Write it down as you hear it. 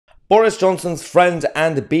Boris Johnson's friend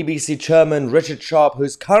and BBC chairman Richard Sharp,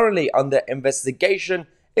 who's currently under investigation,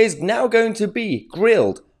 is now going to be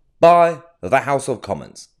grilled by the House of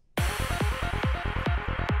Commons.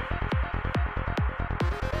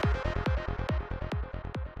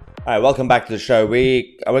 Alright, welcome back to the show. We're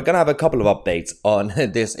going to have a couple of updates on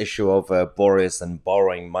this issue of Boris and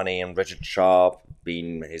borrowing money and Richard Sharp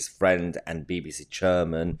being his friend and BBC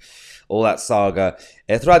chairman, all that saga.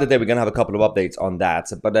 Throughout the day, we're going to have a couple of updates on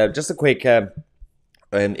that. But just a quick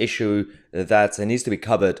issue that needs to be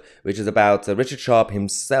covered, which is about Richard Sharp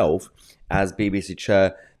himself as BBC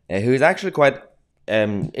chair, who is actually quite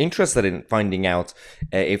interested in finding out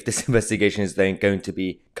if this investigation is then going to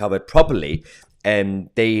be covered properly.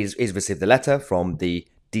 He's received a letter from the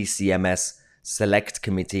DCMS Select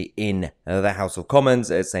Committee in the House of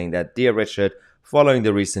Commons saying that, "Dear Richard, following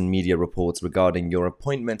the recent media reports regarding your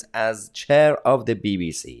appointment as chair of the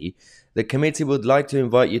BBC, the committee would like to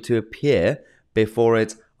invite you to appear before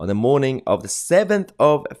it on the morning of the 7th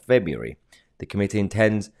of February. The committee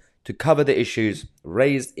intends to cover the issues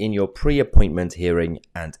raised in your pre-appointment hearing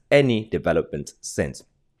and any development since."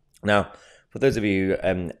 Now, for those of you,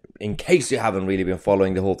 in case you haven't really been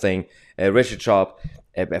following the whole thing, Richard Sharp,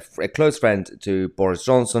 a close friend to Boris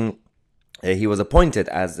Johnson, he was appointed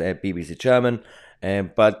as BBC chairman,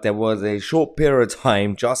 but there was a short period of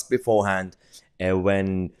time just beforehand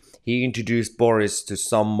when he introduced Boris to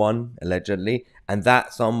someone, allegedly, and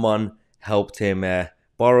that someone helped him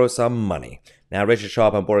borrow some money. Now, Richard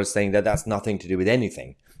Sharp and Boris saying that that's nothing to do with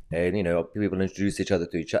anything. People introduce each other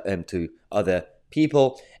to other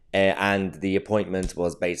people, and the appointment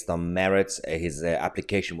was based on merit. His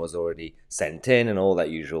application was already sent in and all that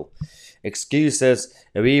usual excuses.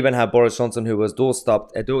 We even have Boris Johnson, who was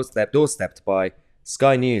doorstepped by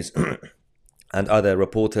Sky News and other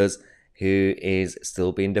reporters, who is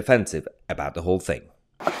still being defensive about the whole thing.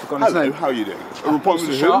 Hello, how are you doing? A report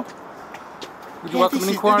from Sharp? Would you welcome an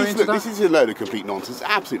inquiry into that? This is a load of complete nonsense,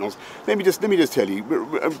 absolute nonsense. Let me just tell you,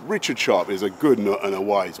 Richard Sharp is a good and a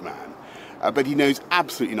wise man. But he knows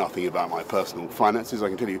absolutely nothing about my personal finances. I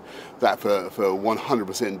can tell you that for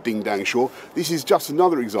 100% ding-dang sure. This is just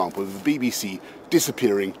another example of the BBC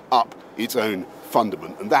disappearing up its own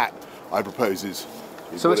fundament. And that, I propose, is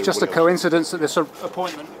so it's just a coincidence that this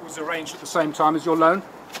appointment was arranged at the same time as your loan?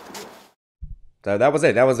 So that was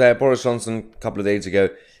it. That was Boris Johnson a couple of days ago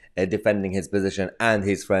defending his position and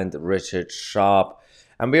his friend Richard Sharp.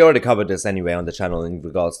 And we already covered this anyway on the channel in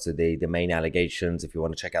regards to the main allegations. If you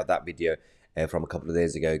want to check out that video from a couple of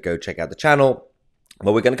days ago, go check out the channel.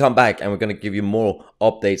 But we're going to come back and we're going to give you more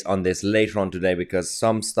updates on this later on today, because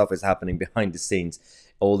some stuff is happening behind the scenes.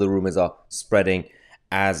 All the rumors are spreading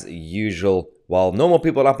as usual. While normal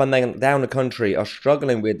people up and down the country are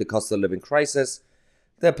struggling with the cost of living crisis,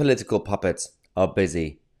 their political puppets are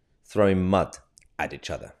busy throwing mud at each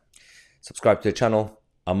other. Subscribe to the channel.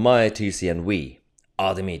 I'm Mahyar, Tousi, and we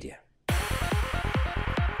are the media.